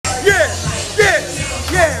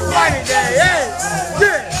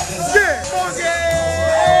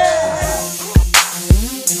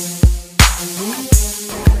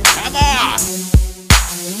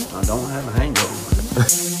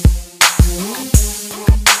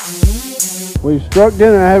We struck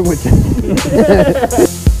dinner, haven't we?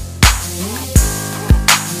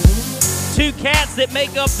 Two cats that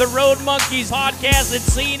make up the Road Monkeys podcast that's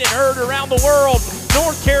seen and heard around the world.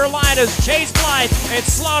 North Carolina's Chase Blythe and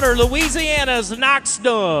Slaughter, Louisiana's Knox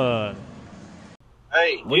Dunn.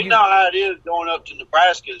 Hey, you know how it is going up to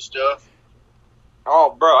Nebraska and stuff.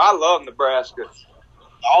 Oh, bro, I love Nebraska.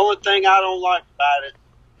 The only thing I don't like about it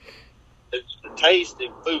is the taste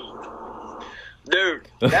and food. Dude,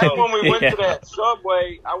 that's when we went to that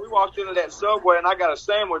Subway. We walked into that Subway, and I got a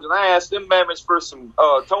sandwich, and I asked them mammoths for some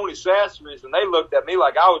Tony Sassages, and they looked at me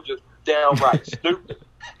like I was just downright stupid.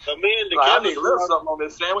 So me and the I Kevins need a little something on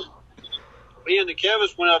this sandwich. Me and the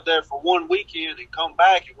Kevins went up there for one weekend and come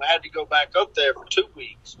back, and we had to go back up there for 2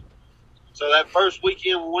 weeks. So that first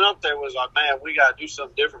weekend we went up there was like, man, we got to do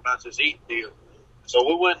something different about this eating deal. So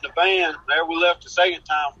we went in the van. There we left the second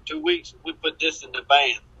time for 2 weeks, and we put this in the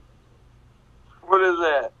van. What is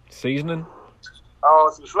that? Seasoning? Oh,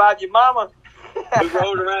 some Slide Your Mama. We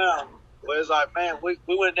rode around. Well, it's like, man, we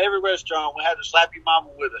went in every restaurant. We had to slap your mama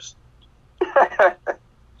with us.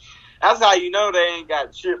 That's how you know they ain't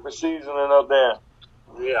got shit for seasoning up there.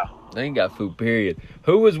 Yeah. They ain't got food, period.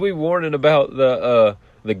 Who was we warning about the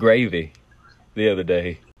gravy the other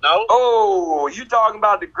day? No? Oh, you talking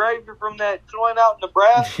about the gravy from that joint out in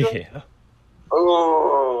Nebraska? Yeah.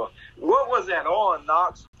 Oh, what was that on,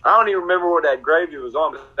 Knox? I don't even remember what that gravy was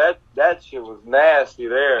on, but that shit was nasty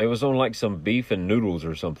there. It was on like some beef and noodles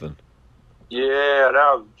or something. Yeah, that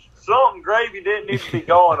was something gravy didn't need to be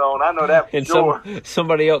going on. I know that for And sure.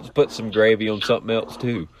 somebody else put some gravy on something else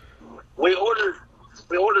too. We ordered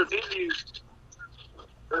menus.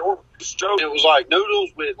 It was like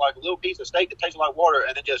noodles with like a little piece of steak that tasted like water,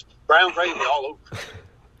 and then just brown gravy all over.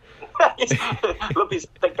 Little piece of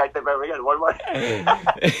steak like that, baby.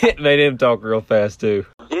 It made him talk real fast too.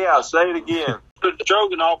 Yeah, say it again. The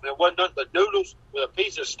stroganoff, it wasn't nothing but noodles with a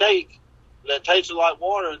piece of steak that tasted like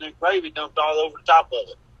water, and then gravy dumped all over the top of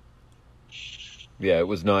it. Yeah, it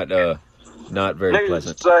was not very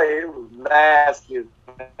pleasant. Say it was nasty.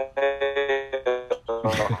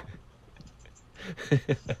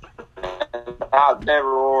 I'd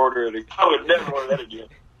never order it. I would never order that again.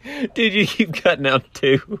 Dude, you keep cutting out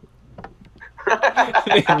too.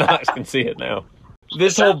 Me and Knox can see it now.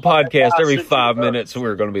 This whole podcast, every 5 minutes,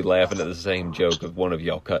 we're going to be laughing at the same joke of one of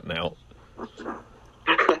y'all cutting out.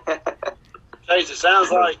 Chase, it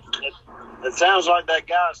sounds like that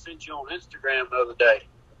guy sent you on Instagram the other day.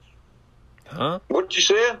 Huh? What you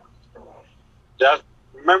said?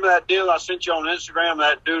 Remember that deal I sent you on Instagram?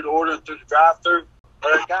 That dude ordering through the drive-thru.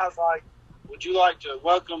 That guy's like, "Would you like to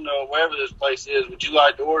welcome to wherever this place is? Would you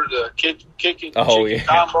like to order the kicking chicken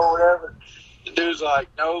combo or whatever?" The dude's like,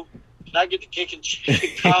 "No, can I get the kicking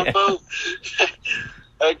chicken combo?"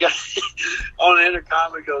 That guy on the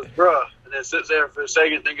intercom, he goes, "Bruh," and then sits there for a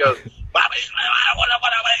second, and then goes, "Bobby,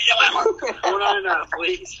 $1.99,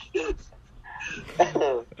 please."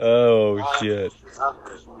 Oh shit!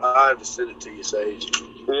 I have to send it to you, Sage.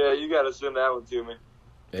 Yeah, you got to send that one to me.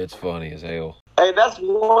 It's funny as hell. Hey, that's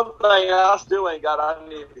one thing I still ain't got. I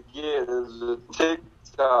need to get is a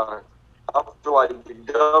TikTok. I feel like the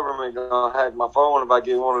government gonna hack my phone if I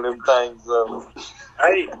get one of them things.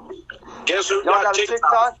 Hey, guess who y'all got a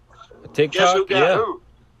TikTok? TikTok? Guess who got yeah.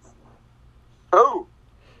 Who?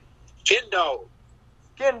 Ken Dog.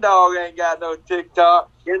 Ken Dog ain't got no TikTok.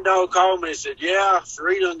 Ken Dog called me and said, "Yeah,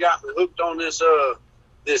 Serena got me hooked on this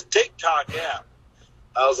TikTok app."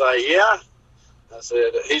 I was like, "Yeah."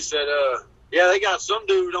 He said, "Yeah, they got some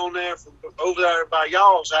dude on there from over there by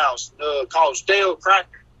y'all's house called Stale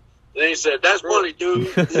Cracker." And he said, "That's money,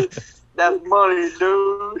 dude." That's money,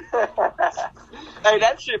 dude. Hey,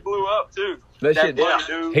 that shit blew up too. That shit, money,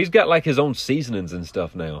 dude. He's got like his own seasonings and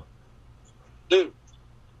stuff now. Dude,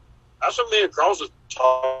 that's what me and Cross was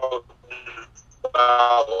talking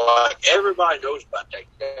about. Like, everybody knows about that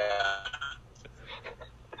guy.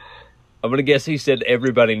 I'm gonna guess he said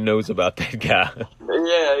everybody knows about that guy.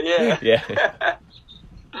 Yeah. Yeah.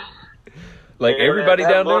 Like everybody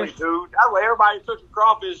down money, there? Dude. That's why everybody took some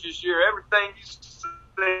crawfish this year. Everything you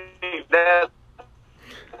see, that's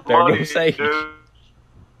There money, goes Sage.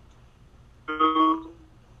 dude.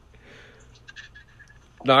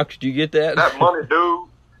 Knox, did you get that? That money, dude.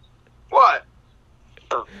 What?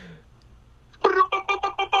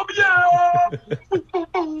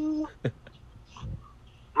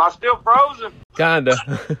 Am I still frozen? Kinda.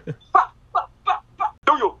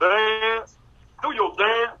 Do your dance. Do your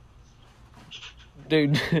dance.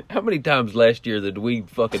 Dude, how many times last year did we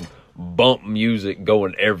fucking bump music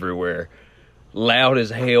going everywhere? Loud as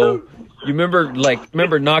hell. You remember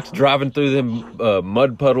Knox driving through them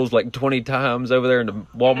mud puddles like 20 times over there in the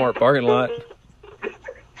Walmart parking lot?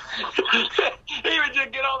 He would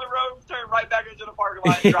just get on the road, turn right back into the parking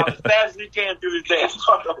lot, and drive as fast as he can through his damn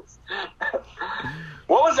tunnels.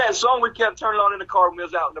 What was that song we kept turning on in the car when we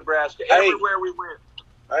was out in Nebraska? Everywhere we went.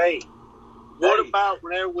 Hey, what about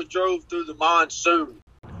whenever we drove through the monsoon?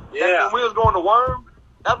 Yeah. When we was going to Worm?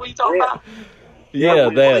 That's what you talking about? Yeah,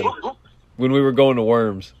 that. When we were going to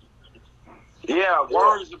Worms. Yeah,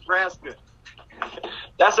 Worms, Nebraska.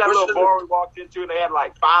 That's that little bar we walked into, and they had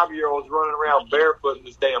like 5-year-olds running around barefoot in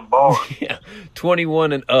this damn bar. Yeah,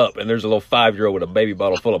 21 and up, and there's a little 5-year-old with a baby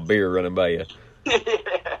bottle full of beer running by you.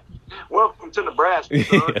 Yeah. Welcome to Nebraska,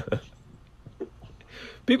 son. Yeah.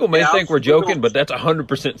 People may think we're joking, but that's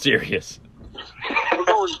 100% serious.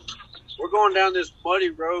 We're going down this muddy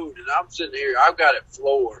road, and I'm sitting here. I've got it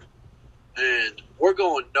floored, and we're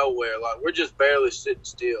going nowhere. Like, we're just barely sitting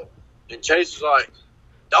still. And Chase is like,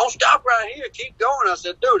 "Don't stop right here. Keep going." I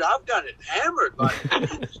said, "Dude, I've got it hammered. Like,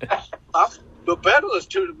 the pedal is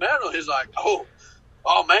to the metal." He's like, "Oh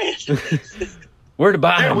man." Where to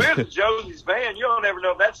buy them? Dude, we're in Josie's van. You don't ever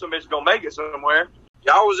know if that somebody's going to make it somewhere.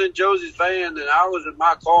 Y'all was in Josie's van, and I was in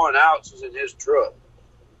my car, and Alex was in his truck.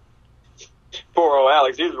 Poor old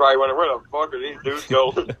Alex. He was right wondering, where the fuck are these dudes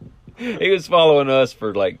going? He was following us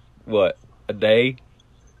for, like, what, a day?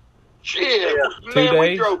 Shit. Yeah. 2 days?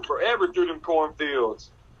 We drove forever through them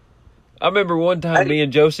cornfields. I remember one time me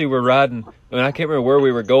and Josie were riding, and I can't remember where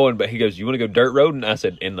we were going, but he goes, "You want to go dirt roading?" I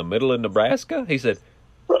said, "In the middle of Nebraska?" He said,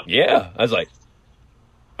 "Yeah." I was like,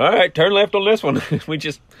 "All right, turn left on this one." We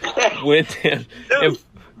just went in, and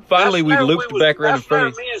finally we looped back around in front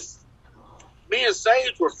of me and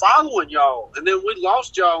Sage were following y'all, and then we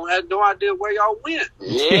lost y'all and had no idea where y'all went.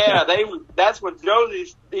 Yeah, that's when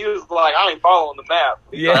he was like, "I ain't following the map."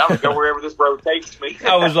 Yeah, I'm gonna go wherever this road takes me.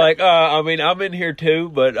 I was like, I mean, I'm in here too,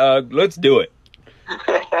 but let's do it.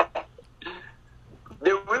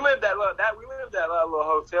 Dude, we lived that little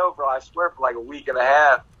hotel for, I swear, for like a week and a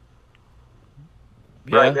half.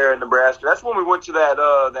 Yeah. Right there in Nebraska. That's when we went to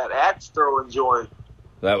that axe throwing joint.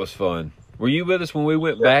 That was fun. Were you with us when we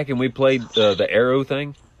went back and we played the arrow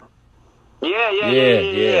thing?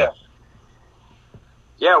 Yeah.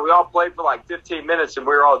 Yeah, we all played for like 15 minutes and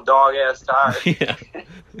we were all dog-ass tired. Yeah.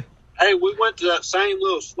 Hey, we went to that same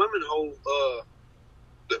little swimming hole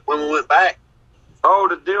when we went back. Oh,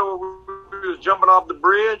 the deal where we was jumping off the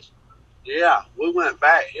bridge? Yeah, we went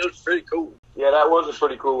back. It was pretty cool. Yeah, that was a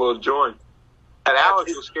pretty cool little joint. And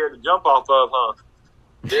Alex was scared to jump off of, huh?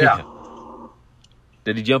 Yeah.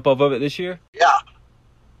 Did he jump off of it this year? Yeah.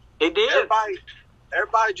 He did.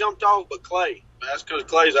 Everybody jumped off but Clay. That's because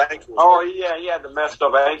Clay's ankle was hurt. Yeah, he had the messed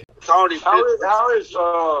up ankle. How is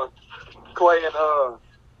Clay and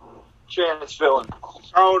Chance feeling?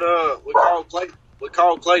 We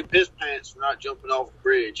called Clay Piss Pants for not jumping off the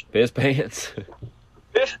bridge. Piss Pants?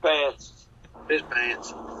 Piss Pants. Piss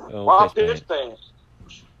Pants. Oh, why Piss Pants?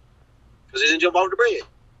 Because he didn't jump off the bridge.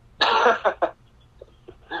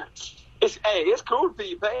 It's cool to pee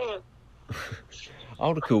your pants.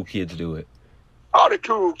 All the cool kids do it. All the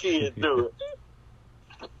cool kids do it.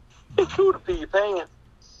 It's cool to pee your pants.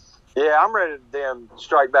 Yeah, I'm ready to damn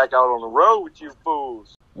strike back out on the road with you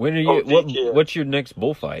fools. When are you? What's your next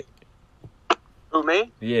bullfight? Who,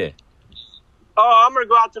 me? Yeah. Oh, I'm gonna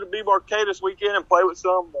go out to the B-Barcade this weekend and play with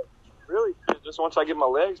some. But really, just once I get my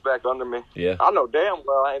legs back under me. Yeah. I know damn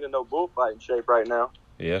well I ain't in no bullfighting shape right now.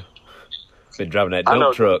 Yeah. Been driving that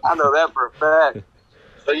dump truck. I know that for a fact.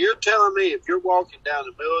 So you're telling me if you're walking down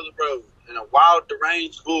the middle of the road and a wild,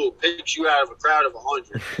 deranged bull picks you out of a crowd of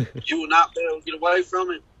 100, you will not be able to get away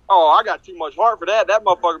from it? Oh, I got too much heart for that. That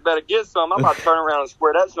motherfucker better get some. I'm about to turn around and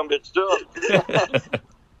square that some bitch up.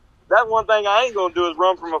 That one thing I ain't going to do is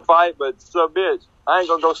run from a fight, but bitch, I ain't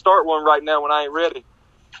going to go start one right now when I ain't ready.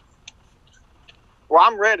 Well,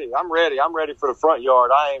 I'm ready. I'm ready for the front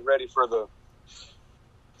yard. I ain't ready for the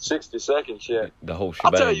 60-second shit. The whole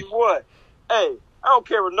shebang. I'll tell you what. Hey, I don't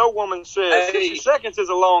care what no woman says. 60 seconds is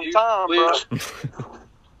a long time, bro.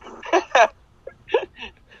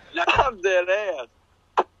 I'm dead ass.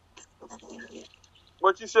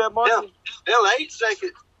 What you said, Marky? Hell, 8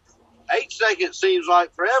 seconds. 8 seconds seems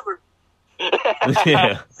like forever.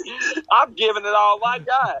 Yeah. I'm giving it all I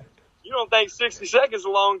got. You don't think 60 seconds is a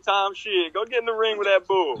long time? Shit, go get in the ring with that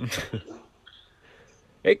bull.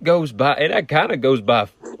 It goes by, and that kind of goes by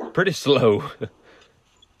pretty slow.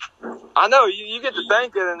 I know, you get to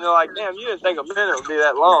thinking, and you're like, damn, you didn't think a minute would be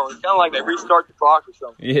that long. It's kind of like they restart the clock or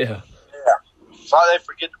something. Yeah. It's like they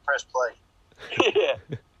forget to press play. Yeah.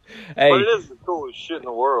 Hey, but it is the coolest shit in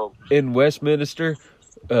the world. In Westminster,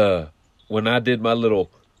 when I did my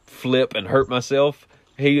little flip and hurt myself,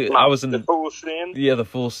 I was in the full send. Yeah, the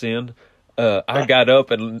full send. I got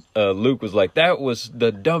up and Luke was like, that was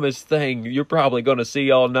the dumbest thing you're probably going to see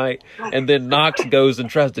all night. And then Knox goes and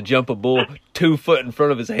tries to jump a bull 2 foot in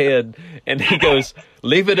front of his head. And he goes,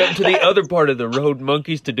 leave it up to the other part of the road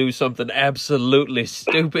monkeys to do something absolutely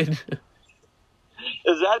stupid.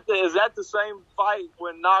 Is that the same fight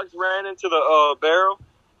when Knox ran into the barrel?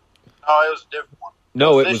 Oh, it was a different one.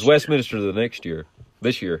 No, it was Westminster this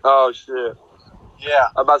year. Oh, shit. Yeah.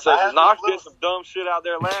 I'm about to say, Knox did some dumb shit out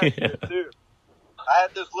there last year, too. I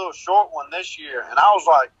had this little short one this year, and I was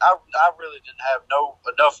like, I really didn't have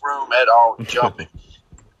enough room at all jumping.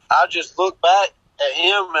 I just looked back at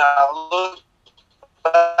him, and I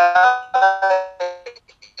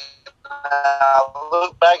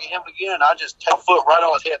looked back at him again, and I just take a foot right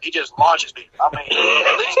on his head. He just launches me. I mean,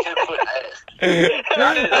 at least 10 foot and a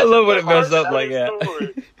half. I love when it messes up like that.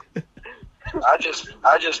 I just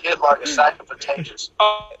hit like a sack of potatoes.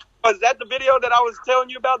 Was that the video that I was telling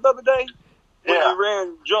you about the other day? When Yeah.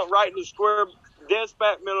 you jumped right in the square, dead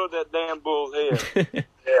smack middle of that damn bull's head.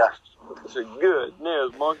 Yeah. It's a good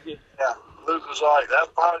news, monkey. Yeah. Luke was like, that's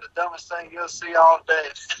probably the dumbest thing you'll see all day.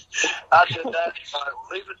 I did that. He's like,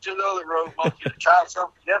 leave it to the other road monkey to try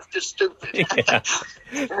something just as stupid.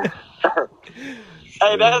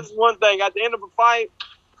 Hey, that's one thing. At the end of a fight,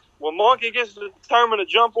 when monkey gets determined to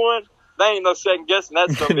jump one, they ain't no second guessing.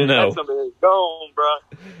 That's something. No. That's something gone, bro.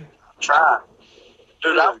 Try.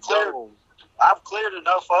 Dude, I've cleared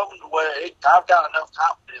enough of them to where I've got enough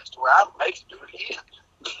confidence to where I can make it do it again.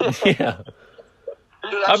 Yeah.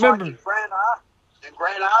 Dude, that's like in Grand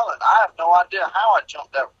Island. I have no idea how I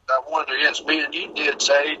jumped that one against me and you did,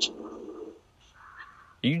 Sage.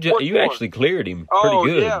 You actually cleared him pretty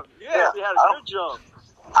good. Yeah. You actually had a good jump.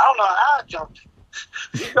 I don't know how I jumped it.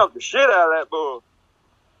 You jumped the shit out of that bull.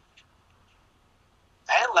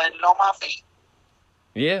 And landed on my feet.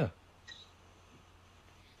 Yeah.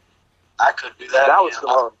 I couldn't do that. That was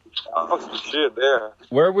some shit there.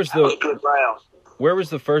 Where was a good round. Where was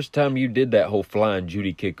the first time you did that whole flying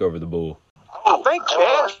Judy kick over the bull? I think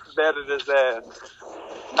Cash batted his ass.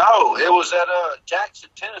 No, it was at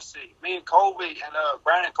Jackson, Tennessee. Me and Colby and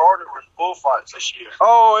Brandon Carter were in bullfights this year.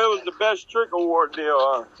 Oh, it was the best trick award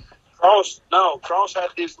deal, Cross had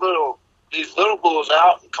these little bulls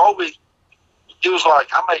out, and Colby, he was like,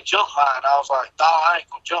 I may jump mine. I was like, no, I ain't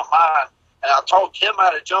gonna jump mine. And I taught him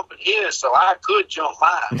how to jump in his, so I could jump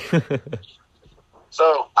mine.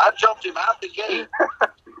 So I jumped him out the gate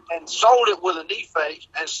and sold it with a knee fake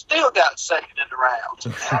and still got second in the round.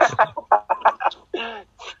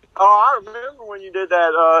 Oh, I remember when you did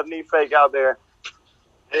that knee fake out there.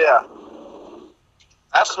 Yeah.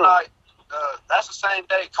 That's the night. That's the same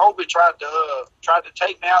day Colby tried to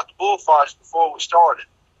take me out the bullfights before we started.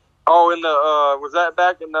 Oh, in the was that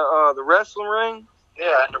back in the wrestling ring?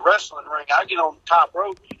 Yeah, in the wrestling ring, I get on the top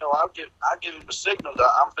rope. You know, I give him a signal that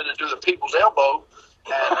I'm finna do the people's elbow,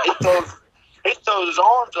 and he throws his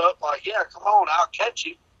arms up like, yeah, come on, I'll catch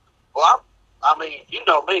you. Well, I mean, you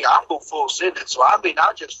know me, I'm gonna full send it. So I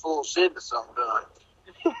just full send it something done.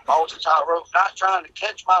 On the top rope, not trying to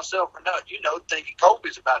catch myself or nothing. You know, thinking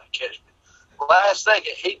Kobe's about to catch me. Last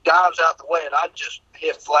second, he dives out the way, and I just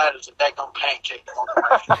hit flat as a daggone pancake on the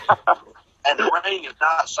ring. And the ring is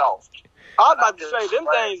not soft. I was about to say, them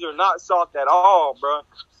things are not soft at all, bro.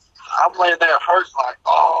 I'm laying there hurting like,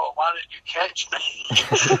 oh, why didn't you catch me?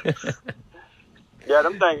 Yeah,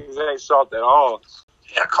 them things ain't soft at all.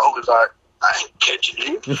 Yeah, Kobe's like, I ain't catching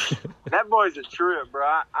you. That boy's a trip, bro.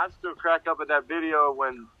 I still crack up at that video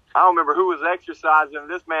when, I don't remember who was exercising,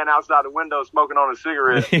 this man outside the window smoking on a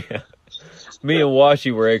cigarette. Yeah. Me and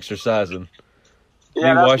Washi were exercising.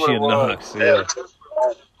 Yeah, me, that's Washi, and Knox. Yeah.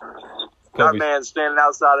 That man standing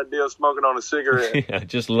outside the deal smoking on a cigarette. Yeah,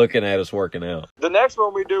 just looking at us working out. The next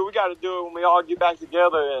one we got to do it when we all get back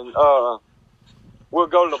together, and we'll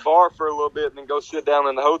go to the bar for a little bit and then go sit down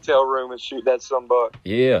in the hotel room and shoot that sunbuck.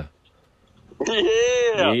 Yeah.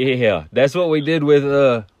 Yeah. Yeah. That's what we did with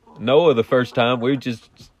Noah the first time. We just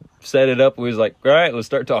set it up. We was like, all right, let's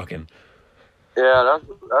start talking. Yeah,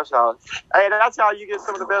 that's how. Hey, that's how you get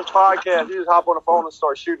some of the best podcasts. You just hop on the phone and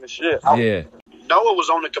start shooting the shit. Yeah. Noah was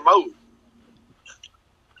on the commode.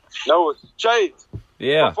 Noah, Chase.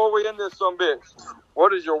 Yeah. Before we end this some bitch,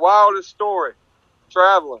 what is your wildest story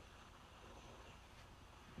traveling?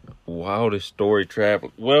 Wildest story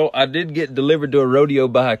traveling. Well, I did get delivered to a rodeo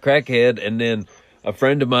by a crackhead, and then a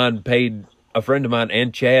friend of mine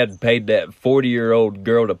and Chad paid that 40-year-old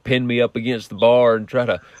girl to pin me up against the bar and try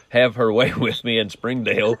to have her way with me in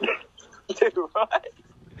Springdale. Dude, what?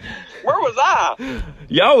 Where was I?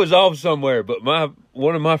 Y'all was off somewhere, but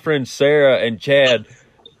one of my friends, Sarah and Chad,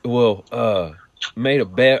 made a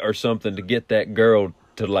bet or something to get that girl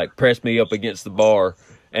to like press me up against the bar,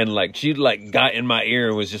 and like she like got in my ear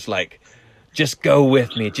and was just like, just go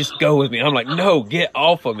with me, just go with me. And I'm like, no, get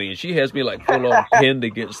off of me. And she has me like full on pinned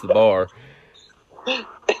against the bar.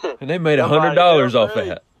 And they made $100 off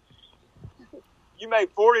that. You made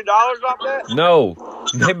 $40 off that? No,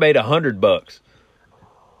 they made $100.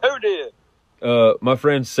 Who did? My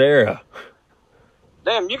friend Sarah.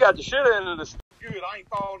 Damn, you got the shit end of this. Good, I ain't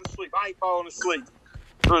falling asleep.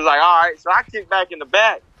 It was like, all right, so I kick back in the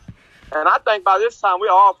back. And I think by this time we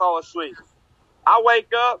all fall asleep. I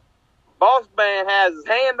wake up, boss man has his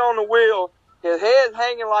hand on the wheel, his head's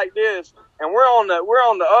hanging like this, and we're on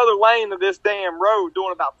the other lane of this damn road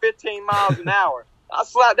doing about 15 miles an hour. I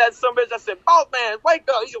slapped that son of a bitch. I said, boss man, wake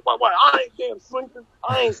up. He said, wait, I ain't damn sleeping.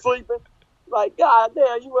 I ain't sleeping. Like, God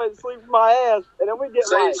damn, you wasn't sleeping my ass. And then we get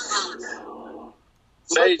Sage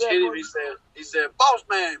hit him. He said, boss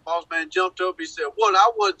man jumped up. He said, what?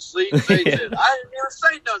 I wasn't asleep. Sage said, I didn't even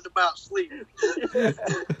say nothing about sleep.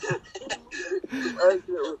 That shit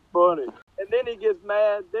was funny. And then he gets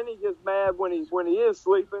mad. When he is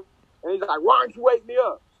sleeping. And he's like, why don't you wake me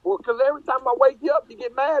up? Well, because every time I wake you up, you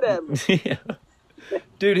get mad at me. Yeah.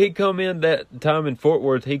 Dude, he come in that time in Fort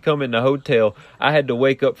Worth. He come in the hotel. I had to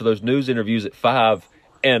wake up for those news interviews at 5,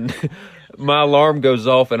 and my alarm goes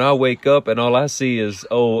off, and I wake up, and all I see is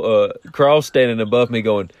Carl standing above me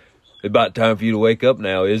going, "It's about time for you to wake up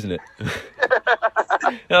now, isn't it?" And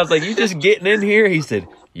I was like, "You just getting in here?" He said,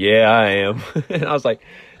 "Yeah, I am." And I was like,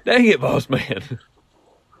 "Dang it, boss man."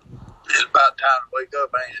 It's about time to wake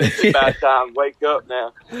up, ain't it? It's about time to wake up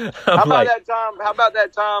now. How about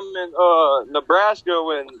that time in Nebraska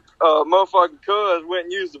when motherfucking cuz went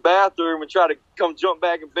and used the bathroom and tried to come jump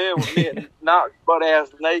back in bed with me and knocked butt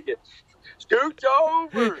ass naked. Scooch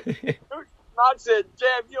over. I said,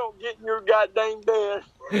 Jab, you don't get in your goddamn bed.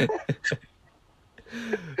 He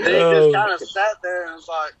just kind of sat there and was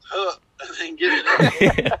like, huh, and then get it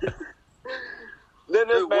up. Then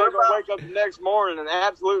this man gonna wake up the next morning and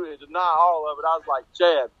absolutely deny all of it. I was like,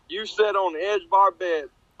 Chad, you sat on the edge of our bed,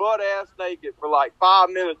 butt ass naked, for like 5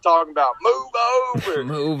 minutes talking about move over.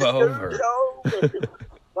 Move over. I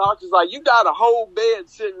was just like, you got a whole bed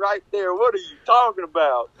sitting right there. What are you talking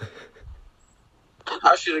about?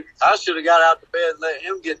 I should have got out the bed and let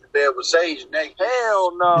him get in the bed with Sage naked.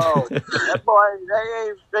 Hell no. That boy,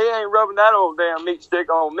 they ain't rubbing that old damn meat stick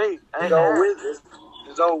on me.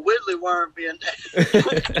 His old Whitley worm being there.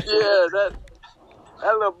 Yeah, that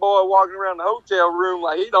little boy walking around the hotel room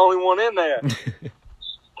like he's the only one in there.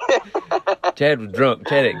 Chad was drunk.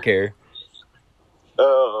 Chad didn't care.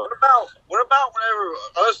 What about whenever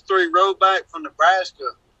us three rode back from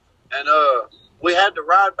Nebraska and we had to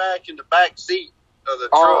ride back in the back seat of the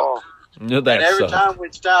truck? No, that and every sucked. time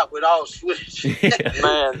we'd stop, we'd all switch. Yeah.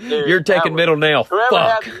 Man, dude, you're taking middle now. Whoever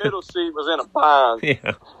Fuck. had the middle seat was in a bind.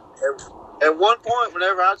 Yeah. At one point,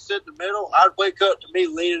 whenever I'd sit in the middle, I'd wake up to me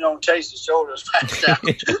leaning on Chase's shoulders, passed out.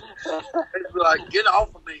 He'd be like, "Get off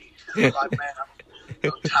of me!" I'm like, man,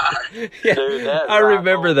 I'm tired. Yeah. Dude, I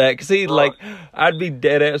remember that because I'd be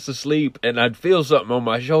dead ass asleep and I'd feel something on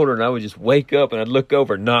my shoulder and I would just wake up and I'd look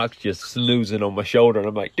over, Knox just snoozing on my shoulder, and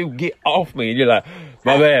I'm like, "Dude, get off me!" And you're like,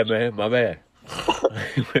 "My bad, man, my bad."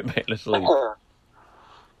 Went back to sleep.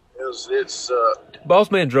 It's Boss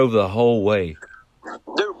man drove the whole way.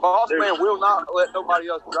 Dude, boss man will not let nobody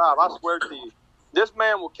else drive. I swear to you. This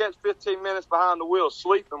man will catch 15 minutes behind the wheel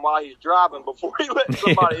sleeping while he's driving before he lets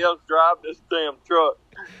somebody else drive this damn truck.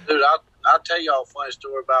 Dude, I'll tell y'all a funny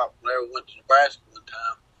story about whenever we went to Nebraska one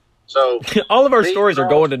time. So all of our stories are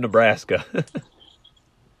going to Nebraska.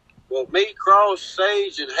 Well, me, Cross,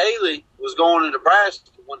 Sage, and Haley was going to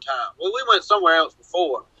Nebraska one time. Well, we went somewhere else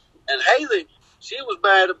before. And Haley, she was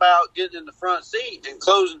bad about getting in the front seat and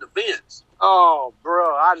closing the vents. Oh,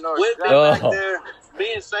 bro, I know We'd exactly. be back there,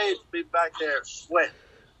 me and Sage would be back there sweating.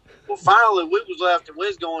 Well, finally, we was left and we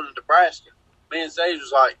was going to Nebraska. Me and Sage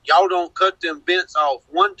was like, y'all don't cut them vents off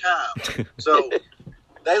one time. So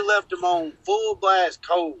they left them on full blast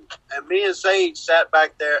cold. And me and Sage sat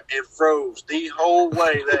back there and froze the whole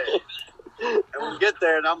way there. And we get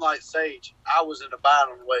there, and I'm like, Sage, I was in a bind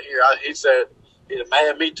on the way here. He said,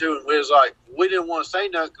 man, me too. And we was like, we didn't want to say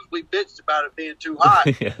nothing because we bitched about it being too hot.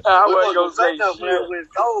 Yeah. I We wasn't wasn't going to say nothing shit. when it was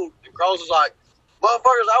cold. And Cross was like, motherfuckers,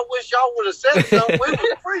 I wish y'all would have said something. We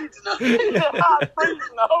were freezing up. I was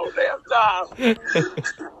freezing the whole damn time.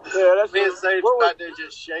 Yeah, that's Me and Sage was back there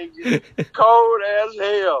just shaking. cold as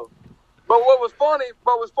hell. But what was funny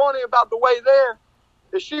about the way there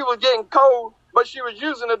is she was getting cold, but she was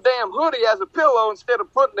using a damn hoodie as a pillow instead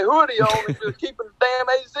of putting the hoodie on and just keeping the damn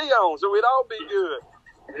AC on, so we'd all be good.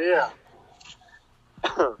 Yeah.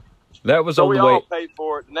 That was So on we the way. all paid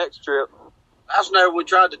for it the next trip. That's whenever we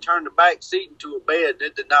tried to turn the back seat into a bed.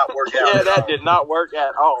 It did not work out. Yeah, that did not work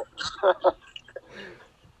at all.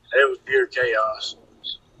 It was pure chaos.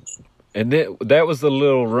 And that was the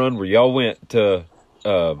little run where y'all went to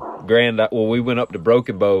we went up to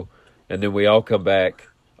Broken Bow, and then we all come back.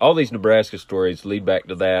 All these Nebraska stories lead back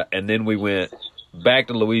to that, and then we went back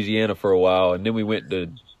to Louisiana for a while, and then we went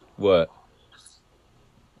to what?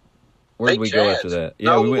 Where did we go after that?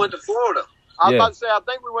 Yeah, we went to Florida. I was about to say, I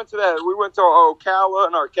think we went to that. We went to Ocala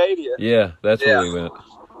and Arcadia. Yeah, that's where we went.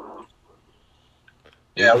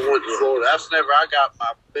 Yeah, we went to Florida. That's whenever I got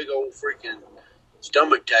my big old freaking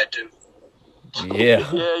stomach tattoo. Yeah.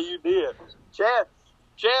 Yeah, you did. Chad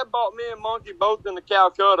bought me and Monkey both into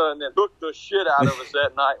Calcutta and then hooked the shit out of us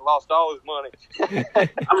that night and lost all his money.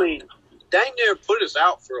 I mean, dang near put us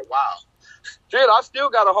out for a while. Shit, I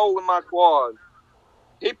still got a hole in my quad.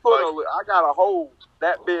 I got a hole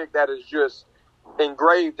that big that is just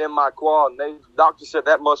engraved in my quad, and the doctor said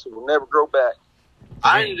that muscle will never grow back.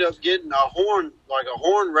 I ended up getting a horn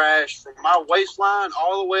rash from my waistline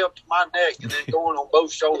all the way up to my neck and then going on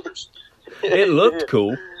both shoulders. It looked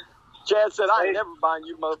cool. Chad said, I ain't never buying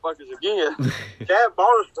you motherfuckers again. Chad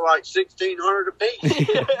bought us for like $1,600 a piece.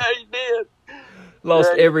 Yeah, he did.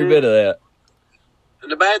 Lost every bit of that.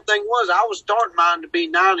 And the bad thing was, I was starting mine to be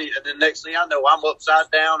 90, and the next thing I know, I'm upside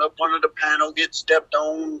down, up under the panel, getting stepped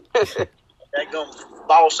on. That going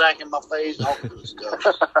ball sack in my face, all good stuff.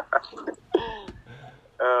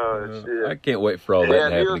 Oh, shit. I can't wait for all that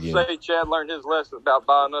to happen again. Say Chad learned his lesson about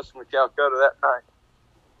buying us from Calcutta that night.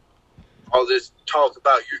 All this talk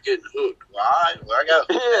about you're getting hooked. Well, all right, I got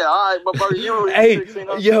hooked. Yeah, all right, but buddy, you were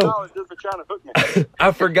 $1,600 just for trying to hook me.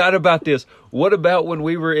 I forgot about this. What about when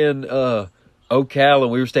we were in Ocala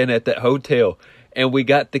and we were staying at that hotel and we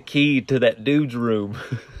got the key to that dude's room?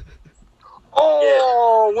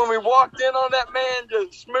 When we walked in on that man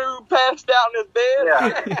just smooth passed out in his bed.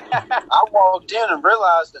 Yeah. I walked in and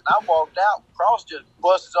realized it, and I walked out. Cross just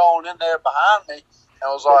busted on in there behind me and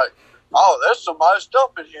was like, oh, there's somebody's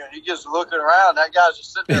stuff in here. And he just looking around. That guy's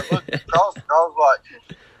just sitting there looking across, and I was like,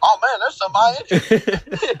 oh, man, there's somebody in here.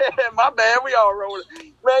 Yeah, my bad. We all rolled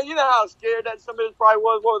it. Man, you know how scared that some of this probably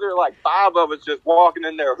was? Well, there were like 5 of us just walking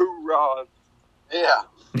in there, hoorah. Yeah.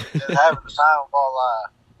 Just having the time of our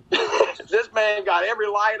life. This man got every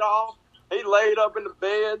light off. He laid up in the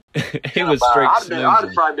bed. He was straight snoozing. I'd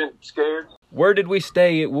have probably been scared. Where did we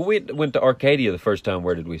stay? When we went to Arcadia the first time,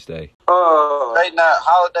 where did we stay? Late night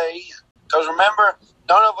Holiday Inn. Because remember,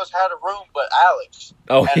 none of us had a room but Alex.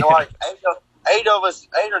 Oh, and like 8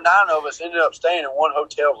 or 9 of us ended up staying in one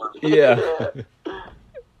hotel room. Yeah.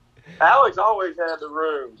 Alex always had the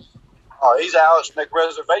rooms. Oh, he's Alex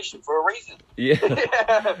McReservation for a reason.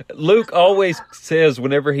 Yeah. Luke always says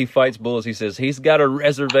whenever he fights bulls, he says he's got a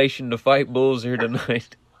reservation to fight bulls here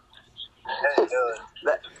tonight.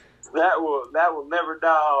 That will never die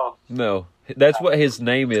off. No, that's what his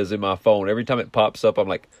name is in my phone. Every time it pops up, I'm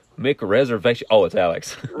like, Mick Reservation. Oh, it's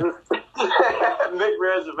Alex. Mick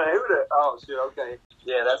Reservation. Oh shit. Okay.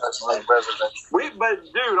 Yeah, that's Mick Reservation. But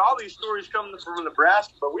dude, all these stories come from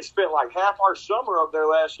Nebraska, but we spent like half our summer up there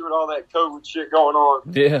last year with all that COVID shit going on.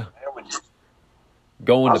 Yeah.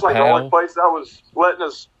 Going to like the only place that was letting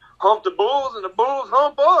us hump the bulls and the bulls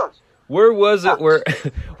hump us. Where was it?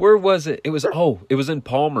 Where was it? It was in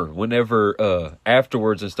Palmer. Whenever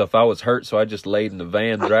afterwards and stuff, I was hurt, so I just laid in the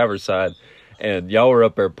van driver's side, and y'all were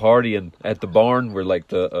up there partying at the barn where like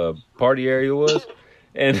the party area was,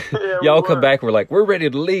 and y'all come back. We're like, we're ready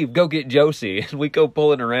to leave. Go get Josie, and we go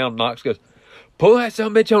pulling around. Knox goes, pull that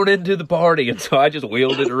sumbitch on into the party, and so I just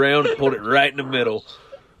wheeled it around and pulled it right in the middle.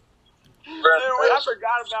 Dude, I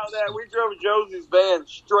forgot about that. We drove Josie's van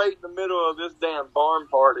straight in the middle of this damn barn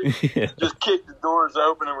party. Yeah. Just kicked the doors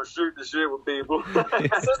open and we're shooting the shit with people. Sitting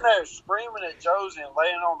there screaming at Josie and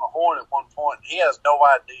laying on the horn at one point. He has no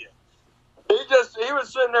idea. He was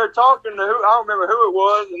sitting there talking to I don't remember who it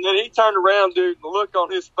was, and then he turned around, dude, and the look on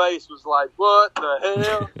his face was like, what the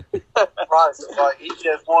hell? Right, it's like he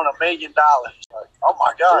just won $1 million. Like, oh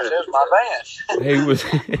my gosh, there's my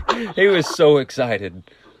van. He was so excited.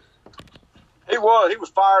 He was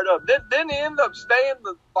fired up. Didn't he end up staying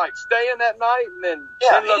that night and then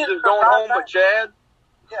ended up just going home with Chad?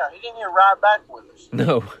 Yeah, he didn't even ride back with us.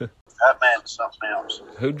 No. That man is something else.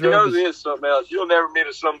 Who drove? He knows he is something else. You'll never meet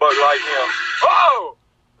a somebody like him. Oh!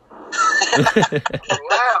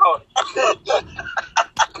 Loud.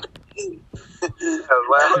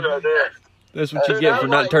 Loud right there. That's what you get for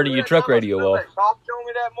not turning your truck radio off. That cough on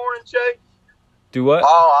me that morning, Jake? Do what?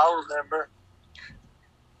 Oh, I remember.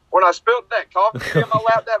 When I spilled that coffee in my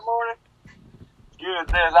lap that morning,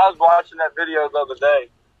 I was watching that video the other day.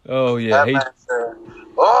 Oh, yeah. That man said,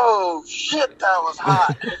 oh, shit, that was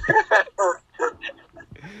hot.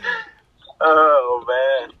 Oh,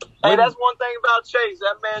 man. Hey, that's one thing about Chase.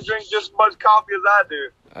 That man drinks just as much coffee as I do.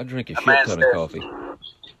 I drink a shit ton of coffee.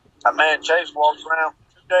 That man Chase walks around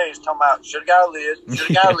 2 days talking about, should have got a lid,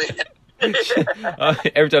 should have got a lid.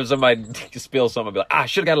 Every time somebody spills something, I'll be like,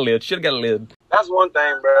 should have got a lid, should have got a lid. That's one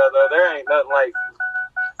thing, bro, though. There ain't nothing like,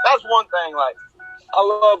 that's one thing, like, I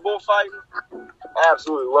love bullfighting. I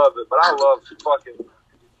absolutely love it, but I love fucking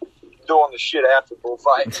doing the shit after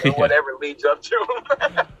bullfighting and whatever leads up to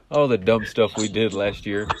them. All the dumb stuff we did last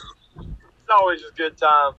year. It's always a good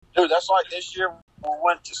time. Dude, that's like this year we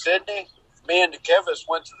went to Sydney. Me and the Kevis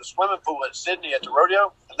went to the swimming pool in Sydney at the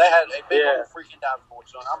rodeo, and they had a big old freaking diving board.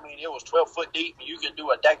 So, I mean, it was 12 foot deep, and you could do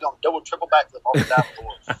a daggone double, triple backflip off the diving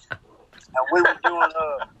board. And we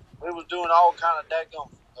were doing all kind of daggone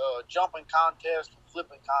jumping contests and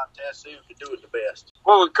flipping contests, see who could do it the best.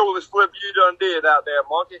 What was the coolest flip you done did out there,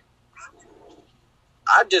 Monkey?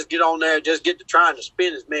 I just get on there, just get to trying to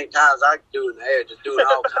spin as many times as I can do in the air, just doing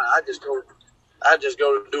all kind. I just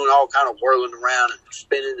go doing all kind of whirling around and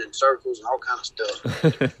spinning in circles and all kind of stuff.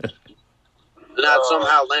 And I'd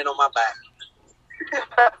somehow land on my back.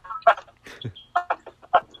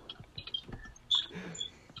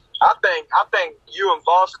 I think you and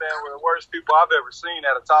Boss Man were the worst people I've ever seen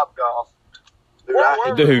at a Top Golf.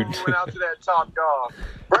 Dude. We went out to that Top Golf.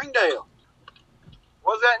 Springdale.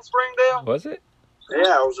 Was that in Springdale? Was it?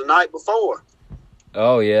 Yeah, it was the night before.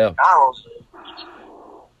 Oh, yeah.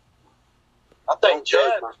 I think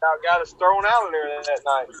Chad got us thrown out of there that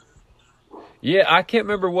night. Yeah, I can't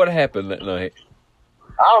remember what happened that night.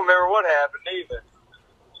 I don't remember what happened either.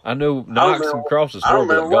 I know Knox and Crosses I don't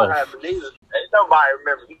remember golf. what happened either. Ain't nobody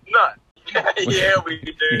remembers nothing. Yeah, we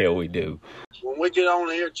do. Yeah, we do. When we get on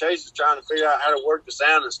here, Chase is trying to figure out how to work the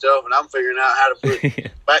sound and stuff, and I'm figuring out how to put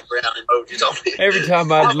background emojis on it. Every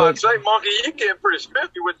time I was look... about to say, Monkey, you getting pretty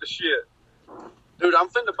spiffy with the shit. Dude, I'm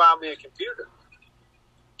finna buy me a computer.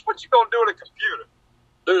 What you gonna do with a computer?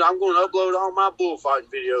 Dude, I'm gonna upload all my bullfighting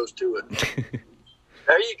videos to it.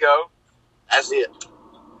 There you go. That's it.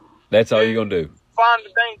 That's all you're gonna do. Find the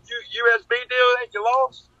dang USB deal that you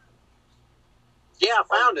lost? Yeah, I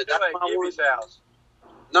found it. That's my Gibby's house.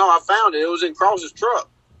 No, I found it. It was in Cross's truck.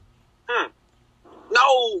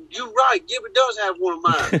 No, you're right. Gibby does have one of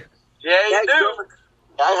mine. Yeah, he do.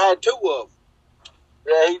 I had two of them.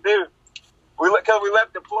 Yeah, he do. Because we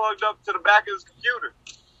left it plugged up to the back of his computer.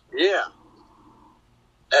 Yeah.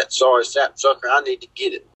 That sorry sap sucker, I need to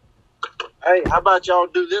get it. Hey, how about y'all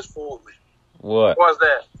do this for me? What? What's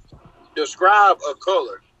that? Describe a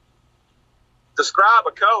color. Describe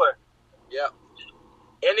a color? Yeah.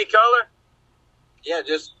 Any color? Yeah,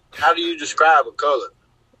 just how do you describe a color?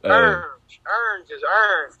 Orange. Orange is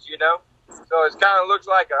orange, you know? So it kind of looks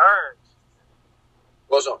like an orange.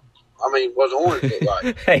 What's orange look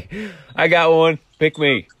like? Hey, I got one. Pick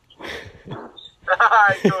me. All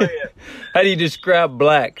right, go ahead. How do you describe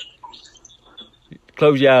black?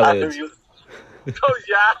 Close your eyelids. Close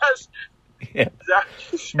your eyes? Yeah.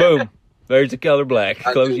 Boom. There's the color black.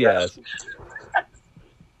 Close your eyes.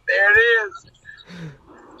 There it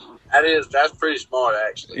is. That's pretty smart,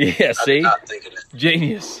 actually. Yeah, see? I'm not thinking it.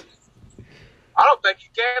 Genius. I don't think you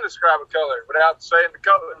can describe a color without saying the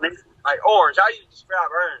color. Like orange. How do you describe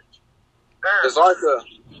orange? It's like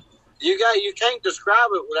you can't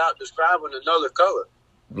describe it without describing another color.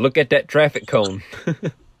 Look at that traffic cone. Look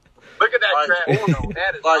at that traffic cone.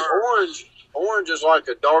 That is like orange. Orange is like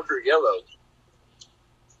a darker yellow.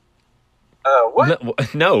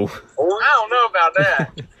 What? No. Orange? I don't know about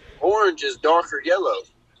that. Orange is darker yellow.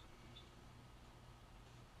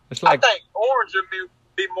 It's like, I think orange would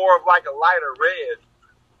be more of like a lighter red.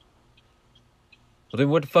 Well, then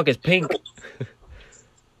what the fuck is pink?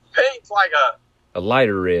 Pink's like a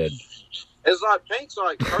lighter red. It's like pink's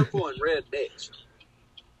like purple and red mixed.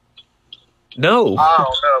 No. I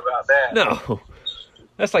don't know about that. No.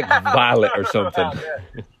 That's like violet or something.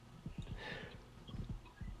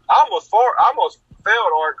 I almost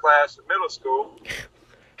failed art class in middle school.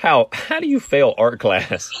 How do you fail art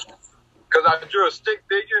class? Because I drew a stick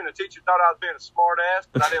figure and the teacher thought I was being a smart ass,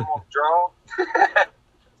 but I didn't want to draw.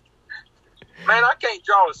 Man, I can't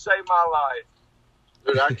draw to save my life.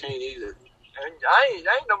 Dude, I can't either. And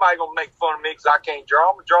ain't nobody going to make fun of me because I can't draw.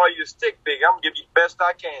 I'm going to draw you a stick figure. I'm going to give you the best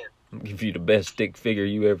I can. I'll give you the best stick figure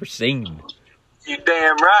you ever seen. You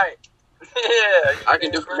damn right. Yeah. I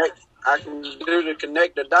can do to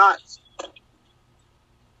connect the dots.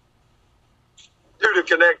 Do to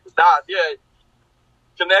connect the dots, yeah.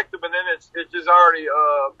 Connect them and then it's just already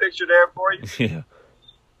a picture there for you. Yeah.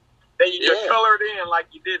 Then you just color it in like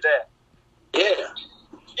you did that. Yeah.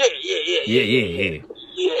 Yeah.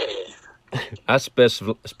 I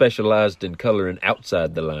specialized in coloring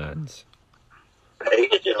outside the lines.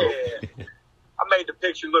 Yeah. I made the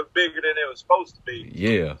picture look bigger than it was supposed to be.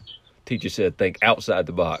 Yeah. Teacher said, think outside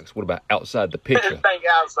the box. What about outside the picture? Think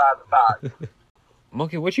outside the box.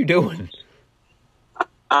 Monkey, what you doing?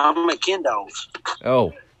 I'm at Ken Dogs.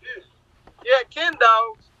 Oh. Yeah, Ken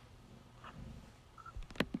Dogs.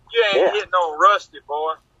 You ain't hitting on Rusty,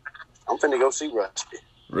 boy. I'm finna go see Rusty.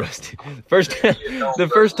 The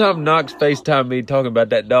first time Knox FaceTimed me talking about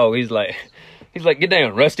that dog, he's like, get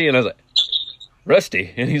down, Rusty. And I was like,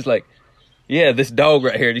 Rusty? And he's like, yeah, this dog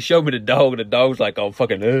right here. And he showed me the dog, and the dog's like, oh,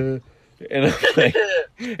 fucking, And I'm like,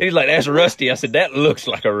 and he's like, that's Rusty. I said, that looks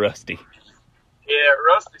like a Rusty. Yeah,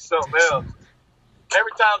 Rusty's something else.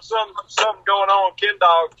 Every time something going on, Ken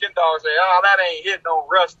Dog say, oh, that ain't hitting on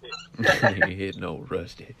Rusty. Ain't hitting on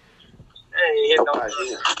Rusty. Ain't hitting on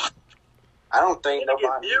Rusty. I don't think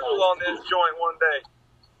nobody get Bugle on this joint one day.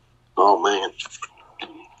 Oh, man.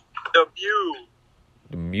 The Bugle.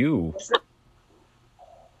 The Mew.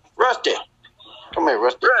 Rusty. Come here,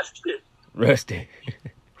 Rusty. Rusty.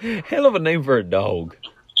 Hell of a name for a dog.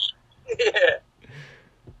 Yeah.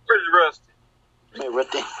 Where's Rusty? Come here,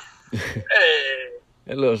 Rusty. Hey.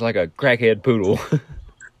 It looks like a crackhead poodle. Have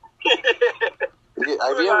you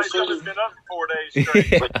ever seen him? Been up 4 days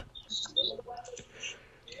straight.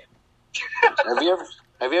 Have you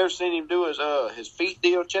ever seen him do his feet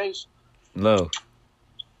deal, Chase? No.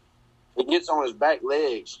 He gets on his back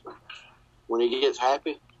legs when he gets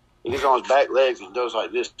happy. He gets on his back legs and does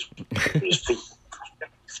like this with his feet.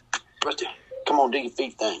 Rusty, come on, do your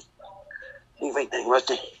feet thing. Do your feet thing,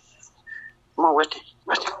 Rusty. Come on, Rusty.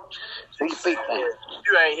 Do your feet thing.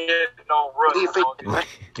 You ain't hitting on Rusty. Do your feet thing,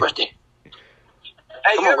 Rusty.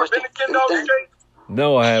 Hey, you ever been to Ken Dog Street?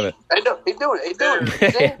 No, I haven't. He's doing it.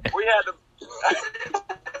 We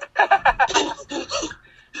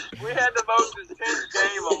had the most intense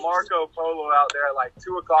game of Marco Polo out there at like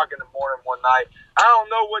 2 o'clock in the morning one night. I don't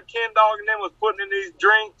know what Ken Dog and them was putting in these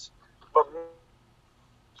drinks, but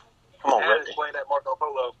come on, Rusty playing that Marco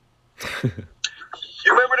Polo.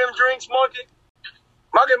 You remember them drinks, Monkey?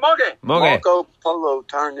 Monkey. Marco Polo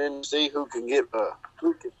turned in to see who can get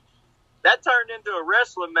who can. That turned into a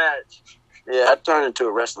wrestling match. Yeah, that turned into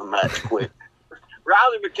a wrestling match quick.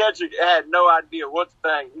 Riley McKettrick had no idea what to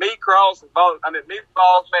think. Me, Bossman,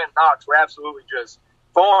 Knox were absolutely just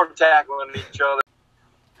form tackling each other.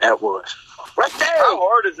 That was. Right there! How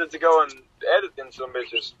hard is it to go and edit them some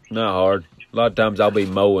bitches? Not hard. A lot of times I'll be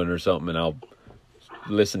mowing or something and I'll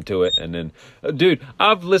listen to it and then... dude,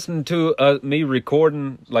 I've listened to me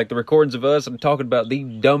recording, like the recordings of us. I'm talking about the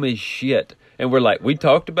dumbest shit. And we're like, we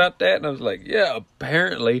talked about that? And I was like, yeah,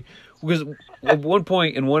 apparently... Because at one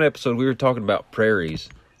point in one episode, we were talking about prairies.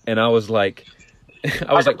 And I was like...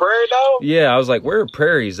 Like a prairie dog? Yeah, I was like, where are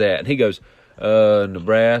prairies at? And he goes,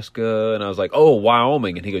 Nebraska. And I was like, oh,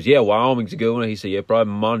 Wyoming. And he goes, yeah, Wyoming's a good one. He said, yeah,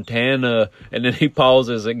 probably Montana. And then he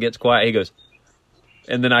pauses and gets quiet. He goes...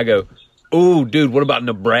 And then I go, ooh, dude, what about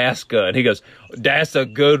Nebraska? And he goes, that's a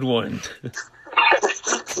good one.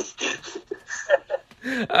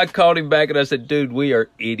 I called him back and I said, dude, we are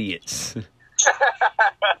idiots.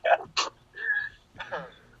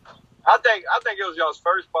 I think it was y'all's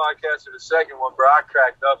first podcast or the second one, bro. I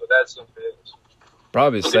cracked up with that some bitch.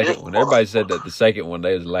 Probably the second one. Everybody said that the second one,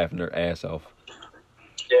 they was laughing their ass off.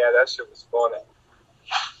 Yeah, that shit was funny.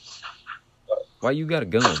 Why you got a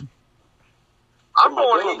gun? I'm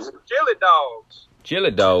going to eat some chili dogs.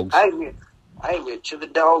 Chili dogs? I ate a chili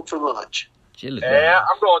dog for lunch. Chili dogs. Yeah,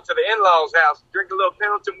 I'm going to the in-laws' house, drink a little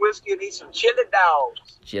Pendleton whiskey, and eat some chili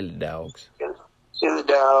dogs. Chili dogs. Chili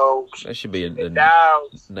dogs. That should be the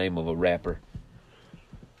name of a rapper.